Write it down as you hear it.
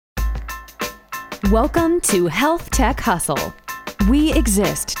Welcome to Health Tech Hustle. We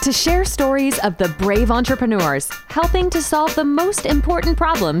exist to share stories of the brave entrepreneurs helping to solve the most important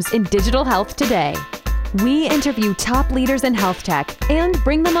problems in digital health today. We interview top leaders in health tech and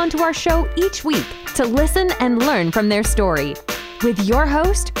bring them onto our show each week to listen and learn from their story. With your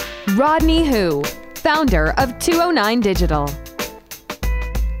host, Rodney Hu, founder of 209 Digital.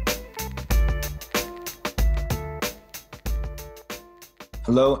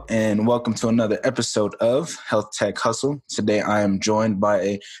 Hello, and welcome to another episode of Health Tech Hustle. Today, I am joined by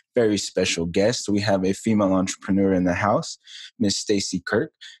a very special guest. We have a female entrepreneur in the house, Ms. Stacy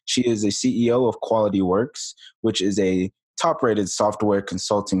Kirk. She is a CEO of QualityWorks, which is a top-rated software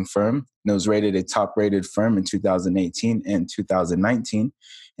consulting firm. It was rated a top-rated firm in 2018 and 2019.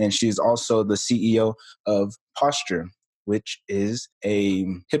 And she is also the CEO of Posture, which is a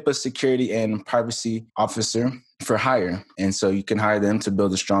HIPAA security and privacy officer for hire. And so you can hire them to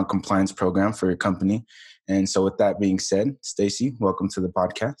build a strong compliance program for your company. And so with that being said, Stacy, welcome to the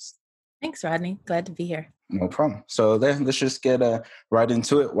podcast. Thanks, Rodney. Glad to be here. No problem. So let's just get right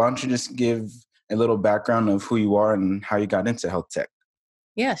into it. Why don't you just give a little background of who you are and how you got into health tech?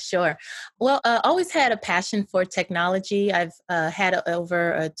 Yeah, sure. Well, always had a passion for technology. I've had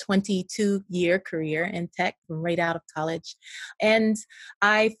over a 22-year career in tech right out of college. And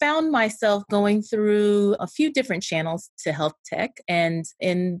I found myself going through a few different channels to health tech. And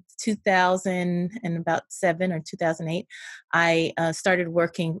in 2007 or 2008, I started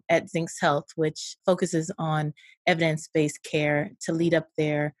working at Zinx Health, which focuses on evidence-based care to lead up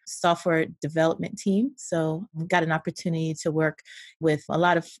their software development team. So I've got an opportunity to work with a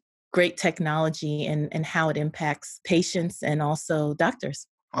lot of great technology and how it impacts patients and also doctors.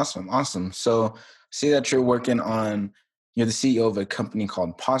 Awesome. So see that you're the CEO of a company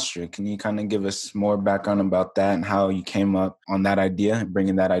called Posture. Can you kind of give us more background about that and how you came up on that idea,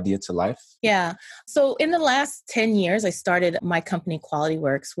 bringing that idea to life? Yeah. So in the last 10 years, I started my company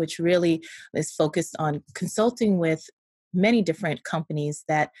QualityWorks, which really is focused on consulting with many different companies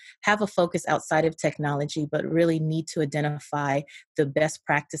that have a focus outside of technology, but really need to identify the best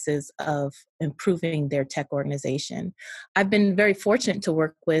practices of improving their tech organization. I've been very fortunate to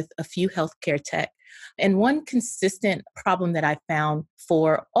work with a few healthcare tech. And one consistent problem that I found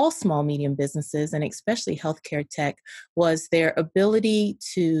for all small, medium businesses, and especially healthcare tech, was their ability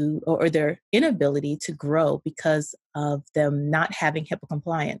to, or their inability to grow because of them not having HIPAA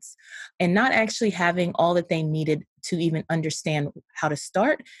compliance and not actually having all that they needed to even understand how to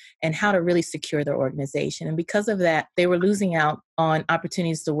start and how to really secure their organization. And because of that, they were losing out on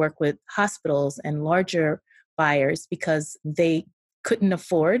opportunities to work with hospitals and larger buyers because they couldn't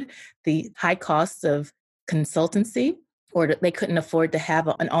afford the high costs of consultancy, or they couldn't afford to have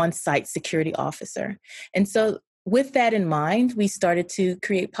an on-site security officer. And so with that in mind, we started to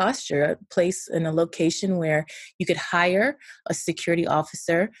create Posture, a place in a location where you could hire a security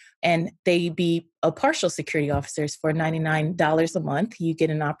officer and they be a partial security officers for $99 a month. You get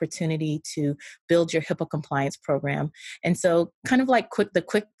an opportunity to build your HIPAA compliance program. And so kind of like the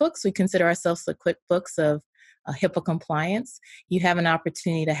QuickBooks, we consider ourselves the QuickBooks of HIPAA compliance. You have an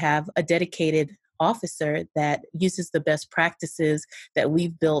opportunity to have a dedicated officer that uses the best practices that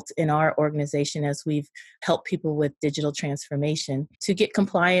we've built in our organization as we've helped people with digital transformation to get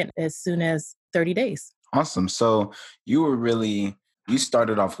compliant as soon as 30 days. Awesome. So you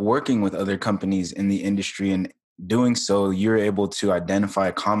started off working with other companies in the industry, and doing so, you're able to identify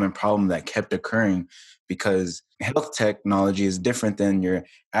a common problem that kept occurring because health technology is different than your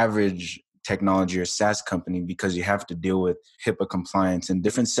average technology or SaaS company because you have to deal with HIPAA compliance and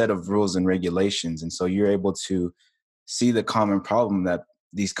different set of rules and regulations. And so you're able to see the common problem that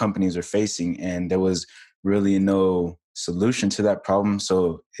these companies are facing, and there was really no solution to that problem.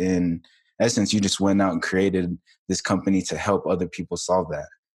 So in essence, you just went out and created this company to help other people solve that.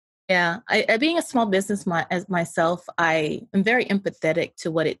 Yeah, being a small business as myself, I am very empathetic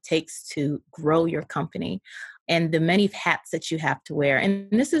to what it takes to grow your company and the many hats that you have to wear. And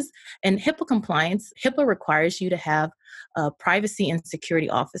HIPAA compliance, HIPAA requires you to have a privacy and security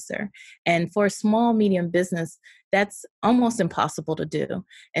officer. And for a small, medium business, that's almost impossible to do.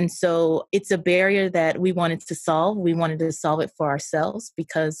 And so it's a barrier that we wanted to solve. We wanted to solve it for ourselves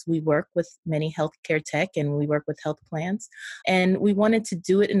because we work with many healthcare tech and we work with health plans. And we wanted to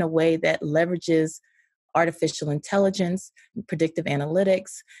do it in a way that leverages artificial intelligence, predictive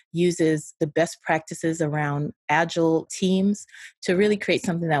analytics, uses the best practices around agile teams to really create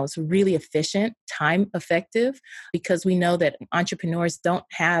something that was really efficient, time effective, because we know that entrepreneurs don't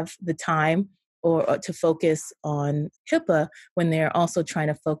have the time or to focus on HIPAA when they're also trying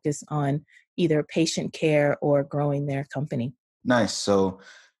to focus on either patient care or growing their company. Nice. So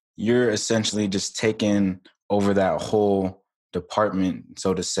you're essentially just taking over that whole department,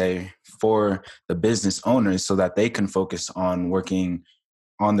 so to say, for the business owners so that they can focus on working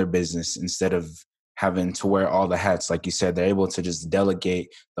on their business instead of having to wear all the hats. Like you said, they're able to just delegate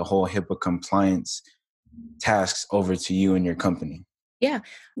the whole HIPAA compliance tasks over to you and your company. Yeah,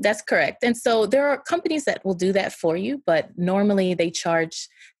 that's correct. And so there are companies that will do that for you, but normally they charge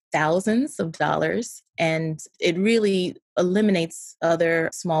thousands of dollars, and it really eliminates other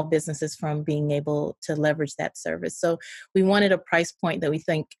small businesses from being able to leverage that service. So we wanted a price point that we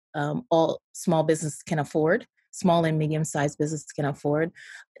think all small businesses can afford, small and medium-sized businesses can afford,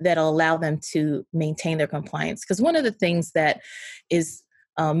 that'll allow them to maintain their compliance. Because one of the things that is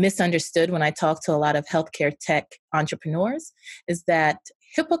misunderstood when I talk to a lot of healthcare tech entrepreneurs is that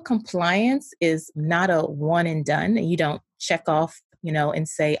HIPAA compliance is not a one and done. You don't check off, and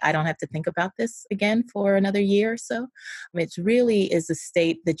say, I don't have to think about this again for another year or so. It really is a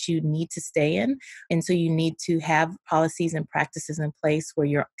state that you need to stay in. And so you need to have policies and practices in place where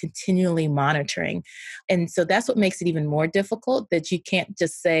you're continually monitoring. And so that's what makes it even more difficult, that you can't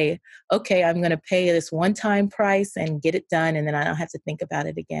just say, okay, I'm going to pay this one-time price and get it done, and then I don't have to think about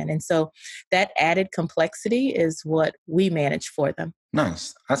it again. And so that added complexity is what we manage for them.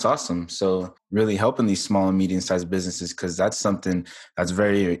 Nice. That's awesome. So really helping these small and medium-sized businesses, because that's something that's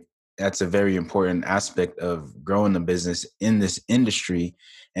a very important aspect of growing a business in this industry.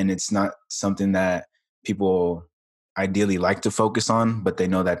 And it's not something that people ideally like to focus on, but they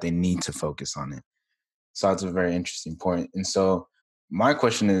know that they need to focus on it. So that's a very interesting point. And so my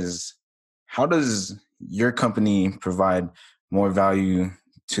question is, how does your company provide more value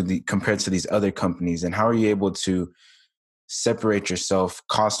compared to these other companies? And how are you able to separate yourself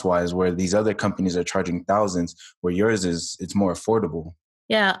cost-wise, where these other companies are charging thousands, where yours it's more affordable?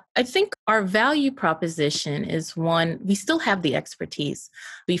 Yeah, I think our value proposition is one, we still have the expertise.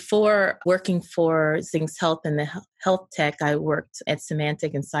 Before working for Zings Health and the health tech, I worked at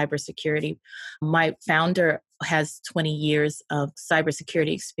Symantec in cybersecurity. My founder has 20 years of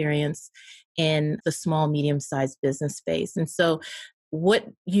cybersecurity experience in the small, medium-sized business space. And so what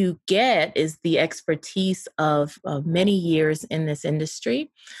you get is the expertise of many years in this industry.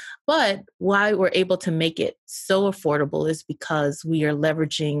 But why we're able to make it so affordable is because we are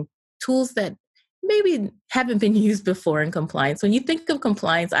leveraging tools that maybe haven't been used before in compliance. When you think of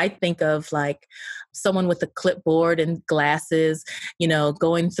compliance, I think of like someone with a clipboard and glasses,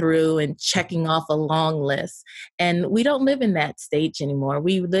 going through and checking off a long list. And we don't live in that stage anymore.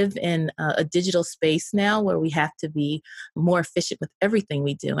 We live in a digital space now where we have to be more efficient with everything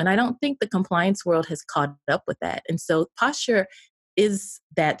we do. And I don't think the compliance world has caught up with that. And so Posture is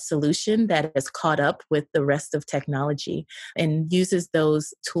that solution that has caught up with the rest of technology and uses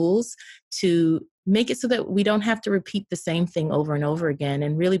those tools to make it so that we don't have to repeat the same thing over and over again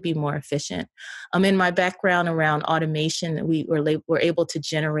and really be more efficient. In my background around automation, we were able to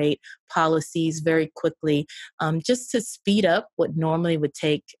generate policies very quickly just to speed up what normally would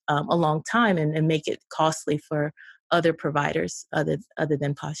take a long time and make it costly for other providers other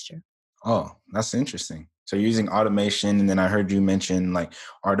than Posture. Oh, that's interesting. So you're using automation, and then I heard you mention like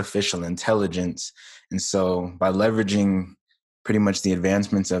artificial intelligence. And so by leveraging pretty much the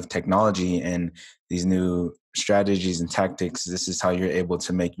advancements of technology and these new strategies and tactics, this is how you're able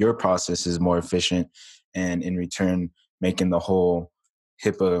to make your processes more efficient, and in return, making the whole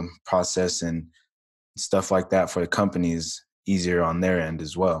HIPAA process and stuff like that for the companies easier on their end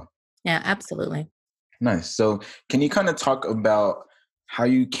as well. Yeah, absolutely. Nice. So can you kind of talk about how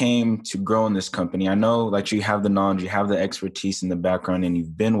you came to grow in this company? I know that you have the knowledge, you have the expertise in the background, and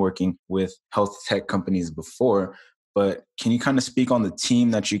you've been working with health tech companies before, but can you kind of speak on the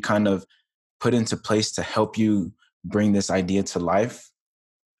team that you kind of put into place to help you bring this idea to life?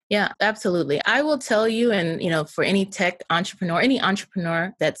 Yeah, absolutely. I will tell you, and for any tech entrepreneur, any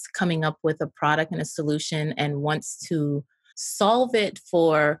entrepreneur that's coming up with a product and a solution and wants to solve it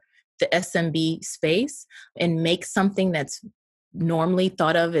for the SMB space and make something that's normally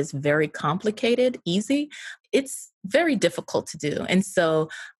thought of as very complicated, easy, it's very difficult to do. And so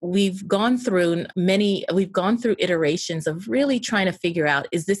we've gone through iterations of really trying to figure out,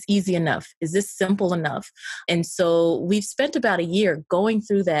 is this easy enough? Is this simple enough? And so we've spent about a year going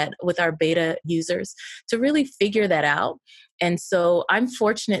through that with our beta users to really figure that out. And so I'm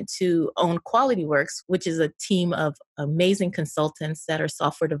fortunate to own QualityWorks, which is a team of amazing consultants that are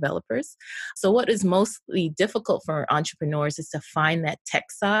software developers. So what is mostly difficult for entrepreneurs is to find that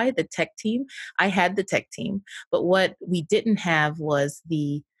tech side, the tech team. I had the tech team, but what we didn't have was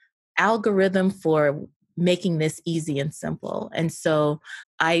the algorithm for making this easy and simple. And so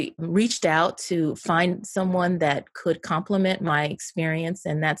I reached out to find someone that could complement my experience.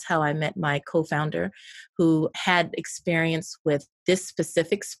 And that's how I met my co-founder, who had experience with this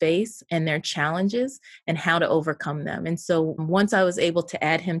specific space and their challenges and how to overcome them. And so once I was able to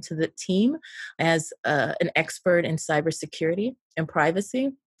add him to the team as an expert in cybersecurity and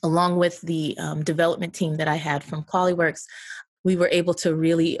privacy, along with the development team that I had from QualityWorks, we were able to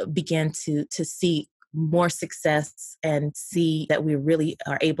really begin to see more success and see that we really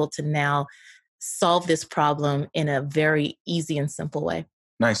are able to now solve this problem in a very easy and simple way.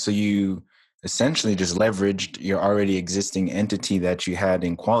 Nice. So you essentially just leveraged your already existing entity that you had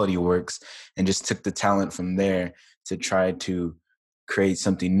in QualityWorks and just took the talent from there to try to create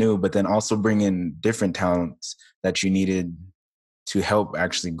something new, but then also bring in different talents that you needed to help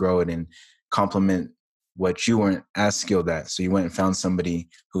actually grow it and complement what you weren't as skilled at. So you went and found somebody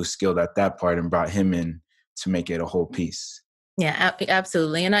who's skilled at that part and brought him in to make it a whole piece. Yeah,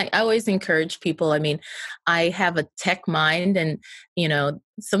 absolutely. And I always encourage people. I mean, I have a tech mind, and,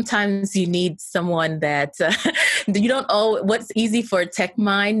 sometimes you need someone that you don't owe. What's easy for a tech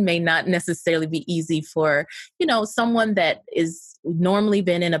mind may not necessarily be easy for, someone that is normally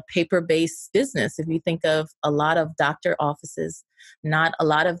been in a paper-based business. If you think of a lot of doctor offices, not a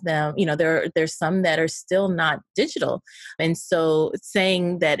lot of them, there's some that are still not digital. And so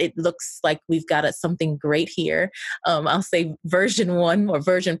saying that it looks like we've got something great here, I'll say version 1 or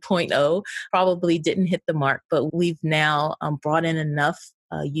version 0.0 probably didn't hit the mark, but we've now brought in enough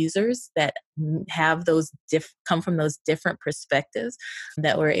users that have those come from those different perspectives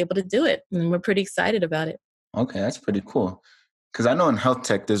that we're able to do it. And we're pretty excited about it. Okay, that's pretty cool. Because I know in health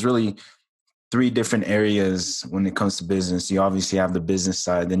tech, there's really 3 different areas when it comes to business. You obviously have the business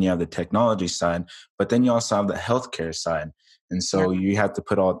side, then you have the technology side, but then you also have the healthcare side. And so you have to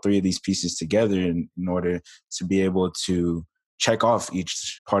put all 3 of these pieces together in order to be able to check off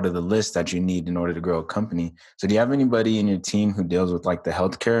each part of the list that you need in order to grow a company. So do you have anybody in your team who deals with like the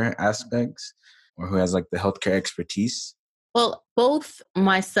healthcare aspects or who has like the healthcare expertise? Well, both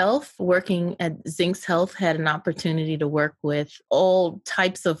myself working at Zincs Health had an opportunity to work with all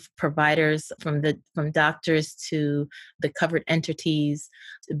types of providers, from doctors to the covered entities,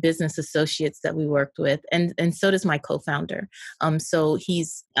 to business associates that we worked with, and so does my co-founder. So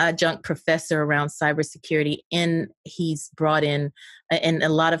he's adjunct professor around cybersecurity, and he's brought in, and a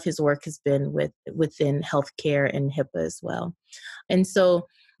lot of his work has been within healthcare and HIPAA as well, and so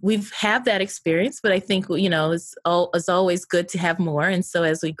we've had that experience, but I think, it's always good to have more. And so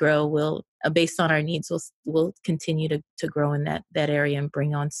as we grow, we'll, based on our needs, we'll continue to grow in that area and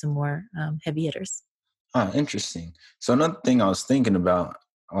bring on some more heavy hitters. Interesting. So another thing I was thinking about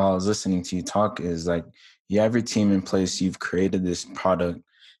while I was listening to you talk is like you have your team in place, you've created this product,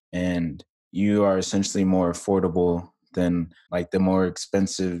 and you are essentially more affordable than like the more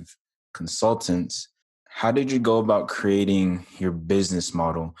expensive consultants. How did you go about creating your business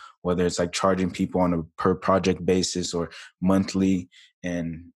model, whether it's like charging people on a per project basis or monthly?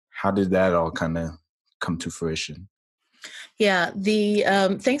 And how did that all kind of come to fruition? Yeah, the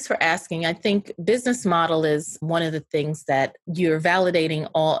thanks for asking. I think business model is one of the things that you're validating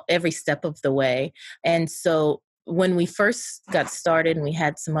every step of the way. And so when we first got started and we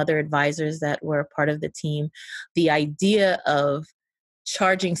had some other advisors that were part of the team, the idea of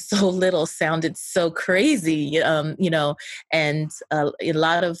charging so little sounded so crazy, and a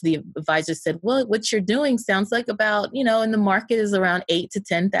lot of the advisors said, well, what you're doing sounds like about, in the market is around $8,000 to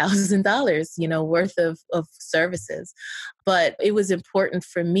 $10,000, worth of services. But it was important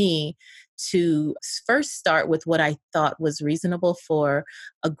for me to first start with what I thought was reasonable for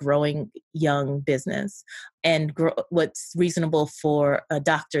a growing young business and what's reasonable for a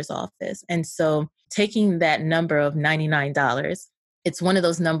doctor's office. And so taking that number of $99, it's one of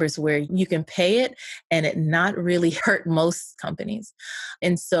those numbers where you can pay it and it not really hurt most companies.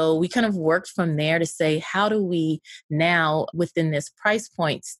 And so we kind of worked from there to say, how do we now, within this price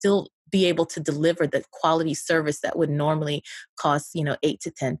point, still be able to deliver the quality service that would normally cost, $8,000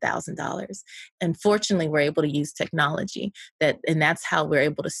 to $10,000. And fortunately, we're able to use technology and that's how we're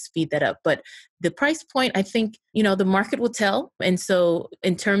able to speed that up. But the price point, I think, the market will tell. And so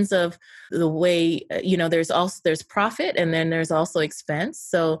in terms of the way, there's profit and then there's also expense.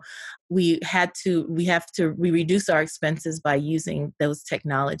 So we reduce our expenses by using those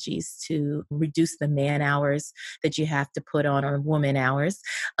technologies to reduce the man hours that you have to put on, or woman hours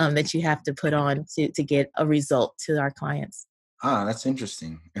that you have to put on to get a result to our clients. That's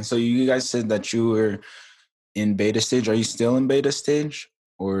interesting. And so you guys said that you were in beta stage. Are you still in beta stage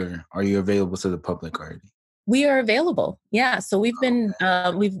or are you available to the public already? We are available. Yeah. So we've been,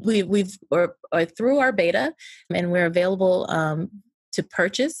 or through our beta, and we're available to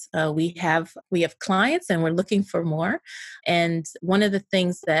purchase. We have clients, and we're looking for more. And one of the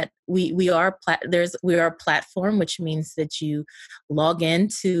things that we are a platform, which means that you log in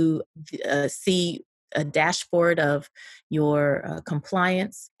to see a dashboard of your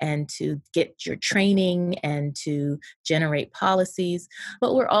compliance and to get your training and to generate policies.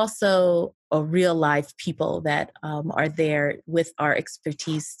 But we're also a real life people that are there with our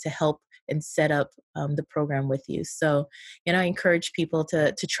expertise to help and set up the program with you. So, I encourage people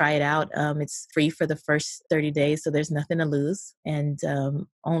to try it out. It's free for the first 30 days, so there's nothing to lose, and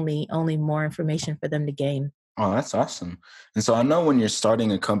only more information for them to gain. Oh, that's awesome. And so I know when you're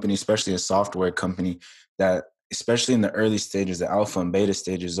starting a company, especially a software company, that especially in the early stages, the alpha and beta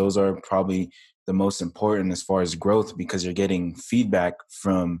stages, those are probably the most important as far as growth because you're getting feedback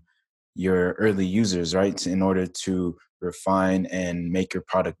from your early users, right? In order to refine and make your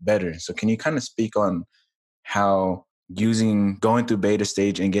product better. So can you kind of speak on how going through beta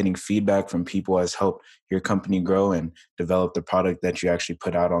stage and getting feedback from people has helped your company grow and develop the product that you actually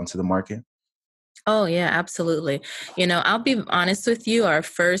put out onto the market? Oh, yeah, absolutely. I'll be honest with you. Our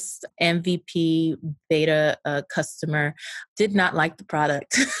first MVP beta customer did not like the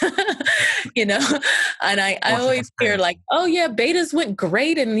product. you know, and I Full always hear transparency. like, oh, yeah, betas went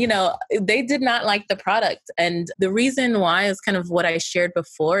great. And, they did not like the product. And the reason why is kind of what I shared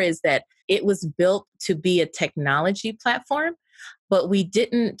before is that it was built to be a technology platform, but we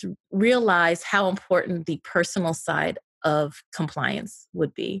didn't realize how important the personal side of compliance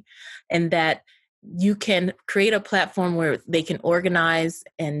would be. And that you can create a platform where they can organize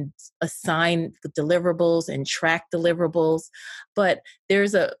and assign the deliverables and track deliverables. But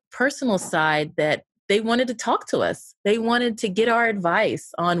there's a personal side that they wanted to talk to us. They wanted to get our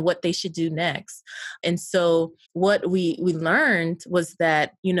advice on what they should do next. And so what we learned was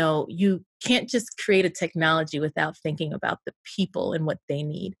that, you can't just create a technology without thinking about the people and what they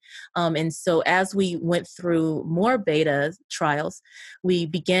need. And so as we went through more beta trials, we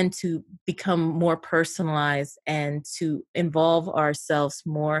began to become more personalized and to involve ourselves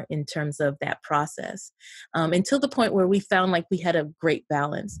more in terms of that process, until the point where we found like we had a great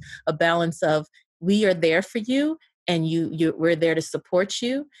balance, a balance of we are there for you and we're there to support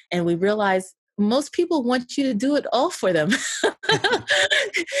you. And we realize most people want you to do it all for them.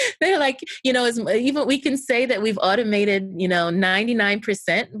 They're like, even we can say that we've automated,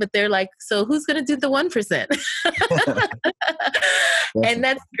 99%, but they're like, so who's going to do the 1%? And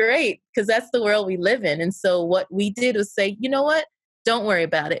that's great because that's the world we live in. And so what we did was say, you know what? Don't worry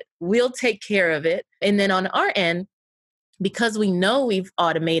about it. We'll take care of it. And then on our end, because we know we've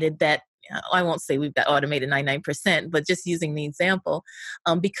automated that, I won't say we've got automated 99%, but just using the example,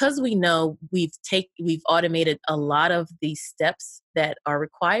 because we know we've automated a lot of the steps that are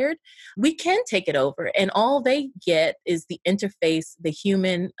required, we can take it over. And all they get is the interface, the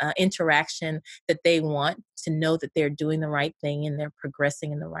human interaction that they want to know that they're doing the right thing and they're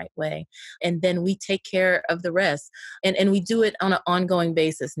progressing in the right way. And then we take care of the rest. And we do it on an ongoing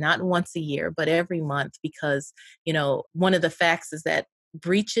basis, not once a year, but every month, because, one of the facts is that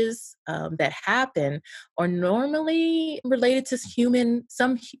breaches that happen are normally related to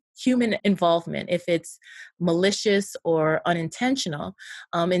some human involvement, if it's malicious or unintentional.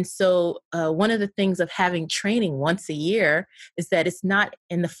 And so one of the things of having training once a year is that it's not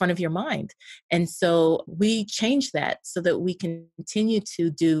in the front of your mind. And so we change that so that we can continue to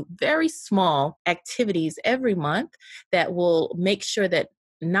do very small activities every month that will make sure that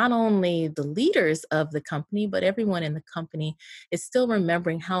not only the leaders of the company, but everyone in the company is still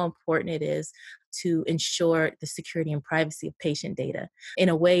remembering how important it is to ensure the security and privacy of patient data in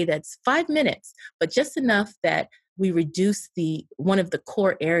a way that's 5 minutes, but just enough that we reduce one of the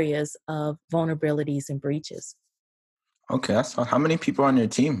core areas of vulnerabilities and breaches. Okay, that's how many people are on your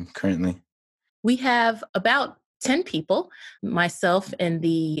team currently? We have about 10 people, myself and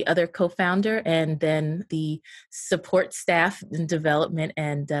the other co-founder, and then the support staff and development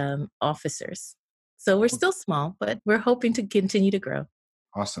and officers. So we're still small, but we're hoping to continue to grow.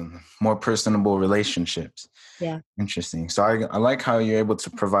 Awesome. More personable relationships. Yeah. Interesting. So I like how you're able to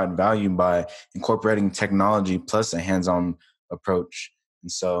provide value by incorporating technology plus a hands-on approach.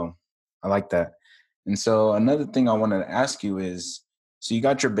 And so I like that. And so another thing I wanted to ask you is, so you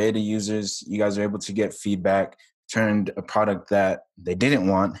got your beta users, you guys are able to get feedback, turned a product that they didn't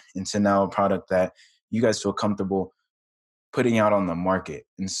want into now a product that you guys feel comfortable putting out on the market.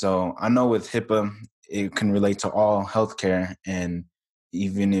 And so I know with HIPAA, it can relate to all healthcare. And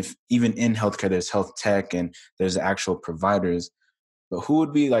even in healthcare, there's health tech and there's actual providers. But who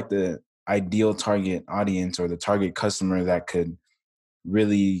would be like the ideal target audience or the target customer that could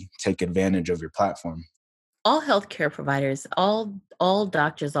really take advantage of your platform? All healthcare providers, all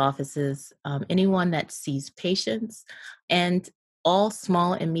doctors' offices, anyone that sees patients, and all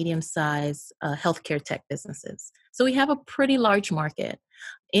small and medium-sized healthcare tech businesses. So we have a pretty large market.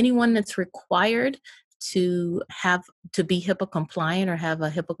 Anyone that's required to have to be HIPAA compliant or have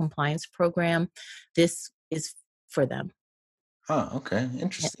a HIPAA compliance program, this is for them. Oh, okay. Yeah.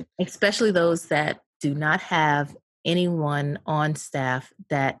 Interesting. Especially those that do not have anyone on staff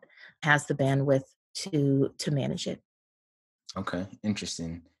that has the bandwidth to manage it. Okay,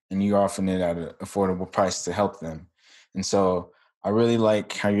 interesting. And you're offering it at an affordable price to help them. And so I really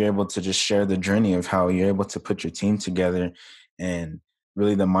like how you're able to just share the journey of how you're able to put your team together and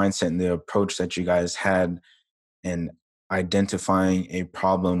really the mindset and the approach that you guys had in identifying a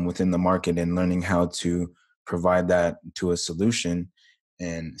problem within the market and learning how to provide that to a solution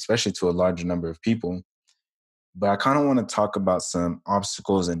and especially to a larger number of people. But I kind of want to talk about some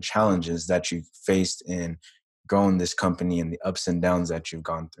obstacles and challenges that you've faced in growing this company and the ups and downs that you've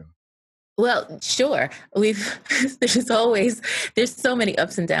gone through. Well, sure. We've there's so many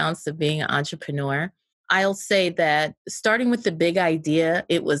ups and downs to being an entrepreneur. I'll say that starting with the big idea,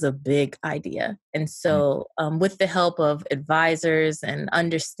 it was a big idea. And Mm. so, with the help of advisors and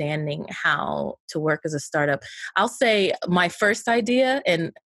understanding how to work as a startup, I'll say my first idea,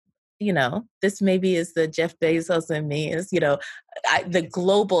 and this maybe is the Jeff Bezos in me is, the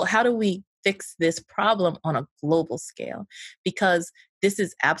global, how do we fix this problem on a global scale? Because this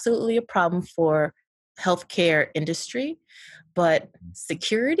is absolutely a problem for healthcare industry, but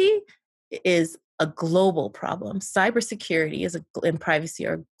security is a global problem. Cybersecurity and privacy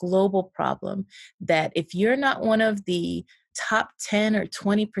are a global problem that if you're not one of the top 10 or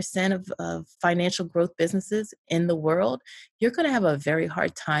 20% of financial growth businesses in the world, you're going to have a very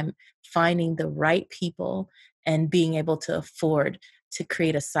hard time finding the right people and being able to afford to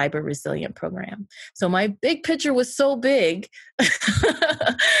create a cyber resilient program. So my big picture was so big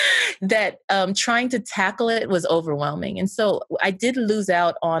that trying to tackle it was overwhelming. And so I did lose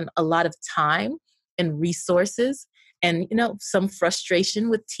out on a lot of time and resources and some frustration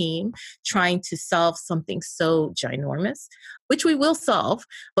with team trying to solve something so ginormous, which we will solve,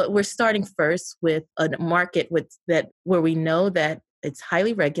 but we're starting first with a market where we know that it's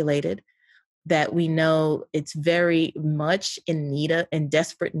highly regulated, that we know it's very much in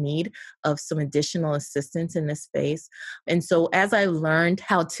desperate need of some additional assistance in this space. And so as I learned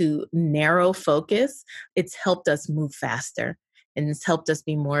how to narrow focus, it's helped us move faster and it's helped us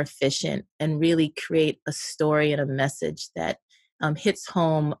be more efficient and really create a story and a message that hits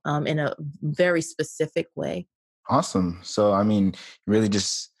home in a very specific way. Awesome. So, I mean, really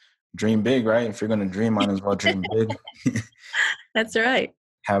just dream big, right? If you're going to dream, might as well dream big. That's right.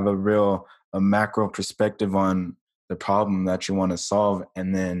 Have a macro perspective on the problem that you want to solve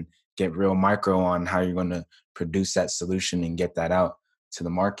and then get real micro on how you're going to produce that solution and get that out to the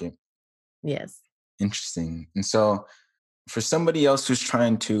market. Yes. Interesting. And so for somebody else who's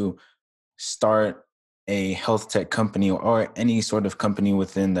trying to start a health tech company or any sort of company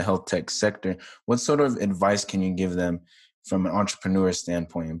within the health tech sector, what sort of advice can you give them from an entrepreneur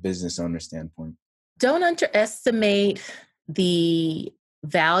standpoint, a business owner standpoint? Don't underestimate the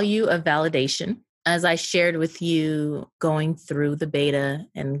value of validation. As I shared with you, going through the beta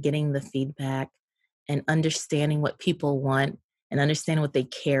and getting the feedback and understanding what people want and understanding what they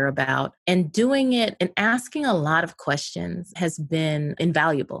care about and doing it and asking a lot of questions has been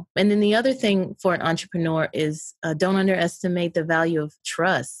invaluable. And then the other thing for an entrepreneur is don't underestimate the value of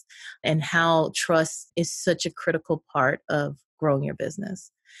trust and how trust is such a critical part of growing your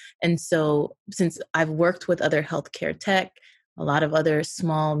business. And so, since I've worked with other healthcare tech, a lot of other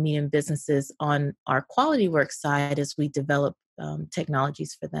small, medium businesses on our QualityWorks side as we develop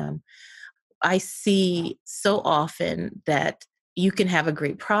technologies for them, I see so often that you can have a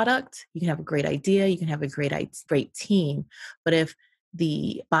great product, you can have a great idea, you can have a great team, but if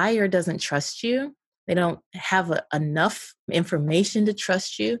the buyer doesn't trust you, they don't have enough information to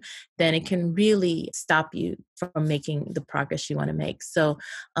trust you, then it can really stop you from making the progress you want to make. So,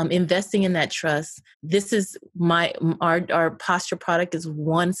 investing in that trust. This is our posture product is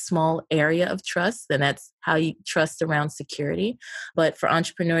one small area of trust, and that's how you trust around security. But for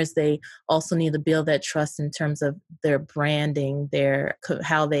entrepreneurs, they also need to build that trust in terms of their branding,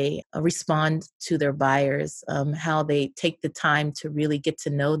 how they respond to their buyers, how they take the time to really get to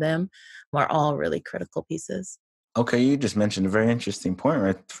know them, are all really critical pieces. Okay, you just mentioned a very interesting point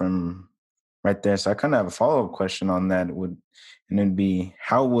right there. So I kind of have a follow-up question on that and it'd be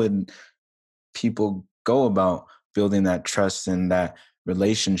how would people go about building that trust and that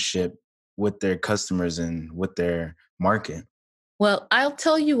relationship with their customers and with their market? Well, I'll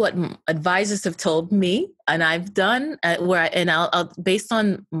tell you what advisors have told me, and I've done I'll based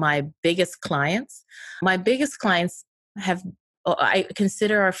on my biggest clients. My biggest clients I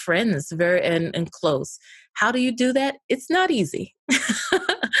consider our friends very and close. How do you do that? It's not easy.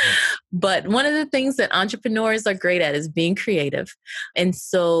 But one of the things that entrepreneurs are great at is being creative. And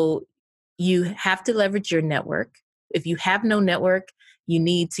so you have to leverage your network. If you have no network, you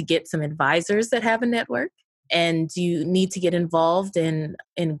need to get some advisors that have a network, and you need to get involved in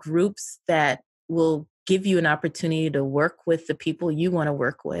groups that will give you an opportunity to work with the people you want to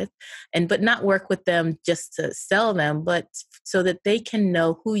work with, but not work with them just to sell them, but so that they can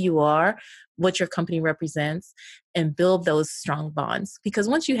know who you are, what your company represents, and build those strong bonds. Because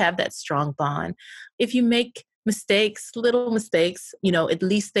once you have that strong bond, if you make little mistakes, at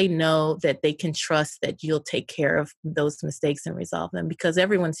least they know that they can trust that you'll take care of those mistakes and resolve them, because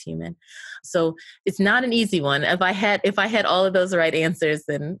everyone's human. So it's not an easy one. If I had all of those right answers,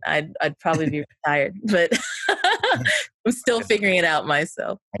 then I'd probably be retired, but I'm still figuring it out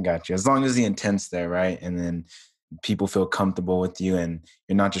myself. I got you. As long as the intent's there, right? And then people feel comfortable with you, and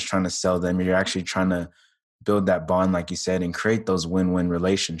you're not just trying to sell them, you're actually trying to build that bond, like you said, and create those win-win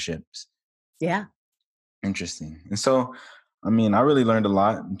relationships. Yeah. Interesting. And so, I really learned a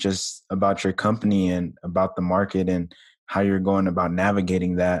lot just about your company and about the market and how you're going about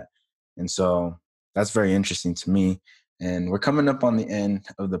navigating that. And so that's very interesting to me. And we're coming up on the end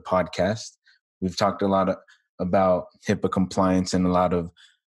of the podcast. We've talked a lot about HIPAA compliance and a lot of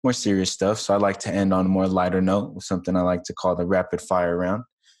more serious stuff. So I like to end on a more lighter note with something I like to call the rapid fire round.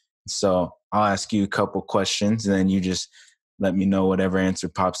 So I'll ask you a couple questions, and then you just let me know whatever answer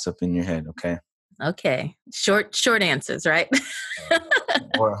pops up in your head. Okay. Okay. Short answers, right?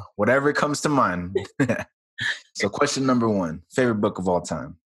 Or whatever comes to mind. So question number 1, favorite book of all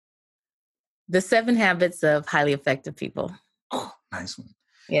time? The 7 Habits of Highly Effective People. Oh, nice one.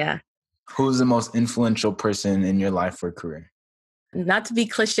 Yeah. Who's the most influential person in your life or career? Not to be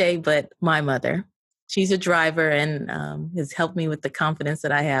cliche, but my mother. She's a driver and has helped me with the confidence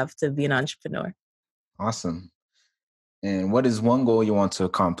that I have to be an entrepreneur. Awesome. And what is one goal you want to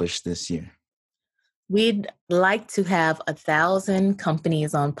accomplish this year? We'd like to have 1,000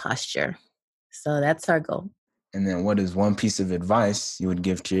 companies on Posture. So that's our goal. And then what is one piece of advice you would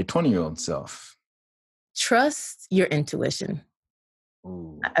give to your 20-year-old self? Trust your intuition.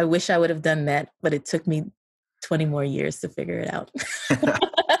 Ooh. I wish I would have done that, but it took me 20 more years to figure it out.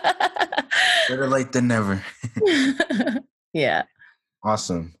 Better late than never. Yeah.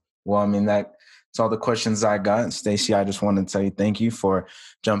 Awesome. Well, that's all the questions I got. Stacy, I just want to tell you thank you for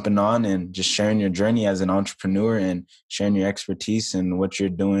jumping on and just sharing your journey as an entrepreneur and sharing your expertise and what you're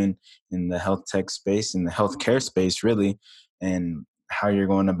doing in the health tech space and the healthcare space, really, and how you're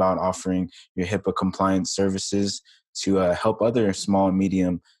going about offering your HIPAA compliant services to help other small and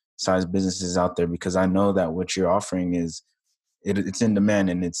medium-sized businesses out there, because I know that what you're offering it's in demand,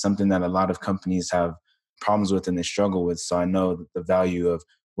 and it's something that a lot of companies have problems with and they struggle with. So I know the value of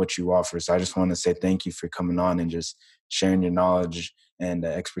what you offer. So I just want to say thank you for coming on and just sharing your knowledge and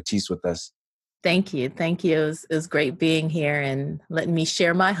expertise with us. Thank you. Thank you. It was great being here and letting me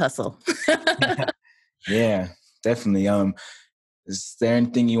share my hustle. Yeah, definitely. Is there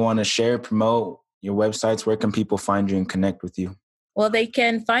anything you want to share, promote, your websites? Where can people find you and connect with you? Well, they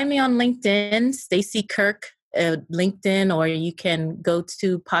can find me on LinkedIn, Stacy Kirk, LinkedIn, or you can go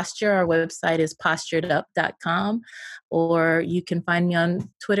to Posture. Our website is posturedup.com, or you can find me on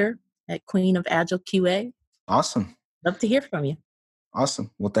Twitter at Queen of Agile QA. Awesome. Love to hear from you.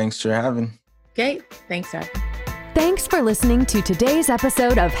 Awesome. Well, thanks for having. Okay. Thanks, Rob. Thanks for listening to today's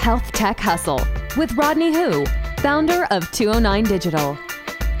episode of Health Tech Hustle with Rodney Hu, founder of 209 Digital.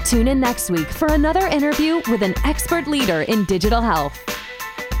 Tune in next week for another interview with an expert leader in digital health.